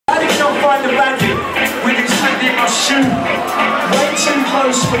can't find the bandit with his hand in my shoe. Way too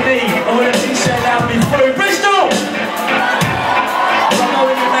close for me, or at least they allowed me through. Bristol! I go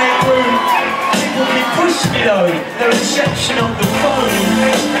in the main room. People keep pushing me though. The reception on the phone.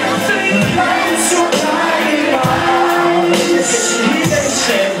 I think I'm so lying. He they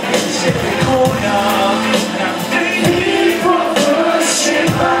said, it's in the corner. And I'm thinking for pushing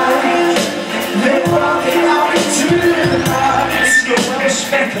by. They're walking out into the night. Still well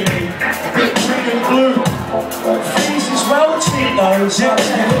speckly, a bit green and blue. Freezes well cheap though, so I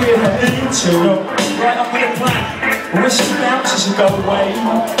can't hear I need to. Right, I'm with a plan. Whiskey bounces will go away.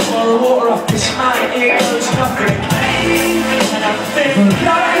 Pour the water off this man, here goes nothing again. And I'm thinking,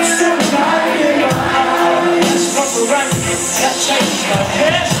 I'm still lying. That's proper rank, that changed my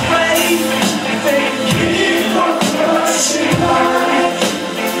hairspray. Thinking of pushing by.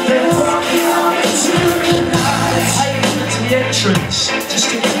 They're walking out into the night. I went to the entrance, just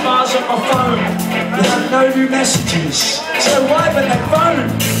to get bars on my phone. You have no new messages, so why when they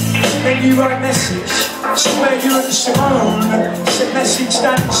phone? Then you write message, somewhere you and Simone. Said message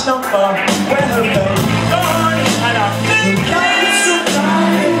Dan's number, where have they gone? And I think I'm still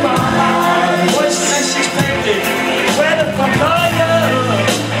lying by. Voice message pending, where the fuck are you?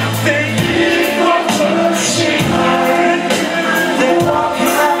 Thinking of pushing hard. They're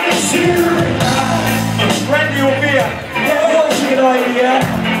walking out into the night. Brandy or beer? Yeah, what's a good idea?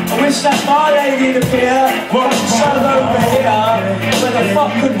 I wish that my lady would appear. Son over here. Where the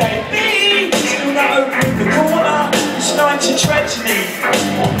fuck could they be? Still not opening the corner. It's night to tragedy.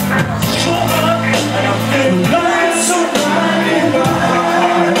 Shorter, and I feel like so blind.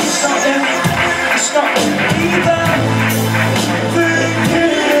 It's not them. It's not them either.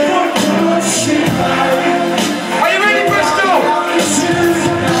 Thinking of pushing by. Are you ready, Bristol?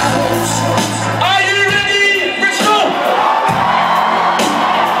 Are you ready, Bristol?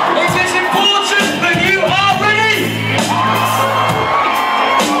 It is important that you are ready.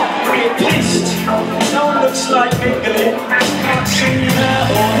 We're pissed. No one looks like mingling. Can't see her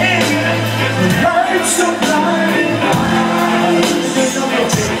or him. The lights are blinding.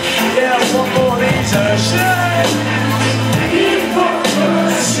 Yeah, what more needs a shame?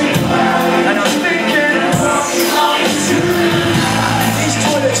 And I'm thinking, these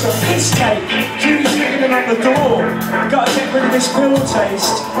toilets are piss cake. Queues ringing them on the door. Gotta get rid of this pill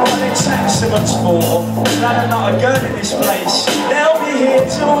taste. What they tax so much for? Glad I'm not a girl in this place. They'll be here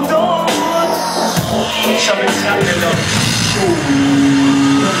till dawn. Something's happening on.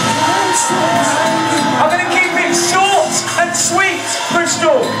 I'm gonna keep it short and sweet,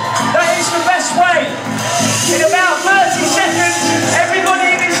 Bristol. That is the best way. In about 30 seconds,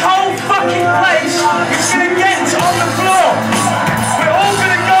 everybody in this whole fucking place is gonna get on the floor. We're all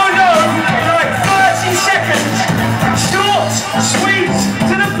gonna go low in like 30 seconds. Short, sweet,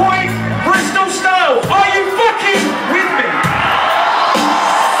 to the point, Bristol style. Are you fucking with me?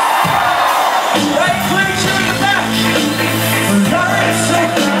 Right, please, you in the back.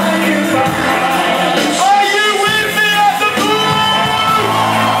 Are you with me at the floor?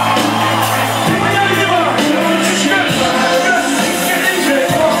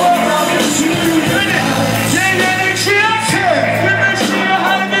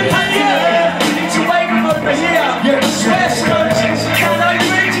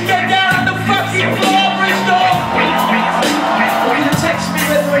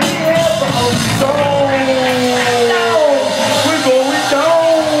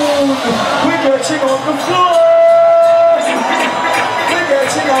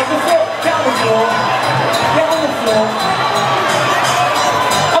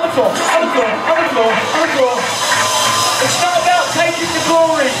 It's not about taking the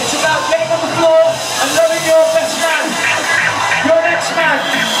glory, it's about getting on the floor and loving your best man, your next man.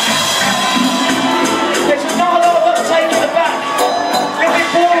 There's not a lot of uptake in the back. It'll be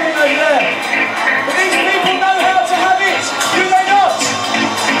boring over there. But these people know how to have it, do they not?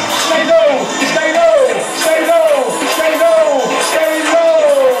 Stay low, stay low, stay low, stay low, stay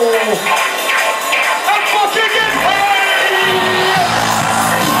low. I'm fucking get paid!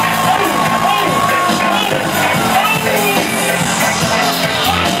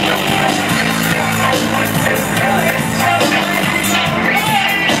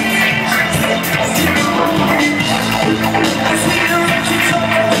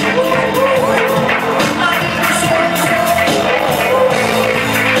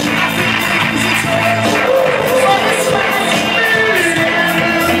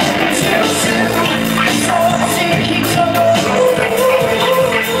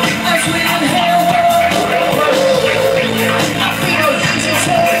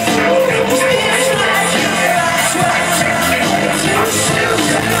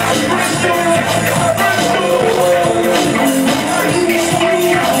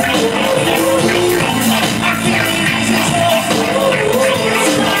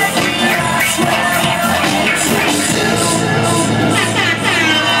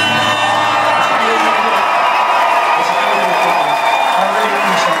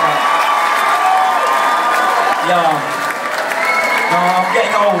 I'm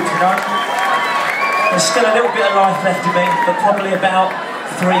getting old, you know. There's still a little bit of life left in me, but probably about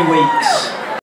 3 weeks.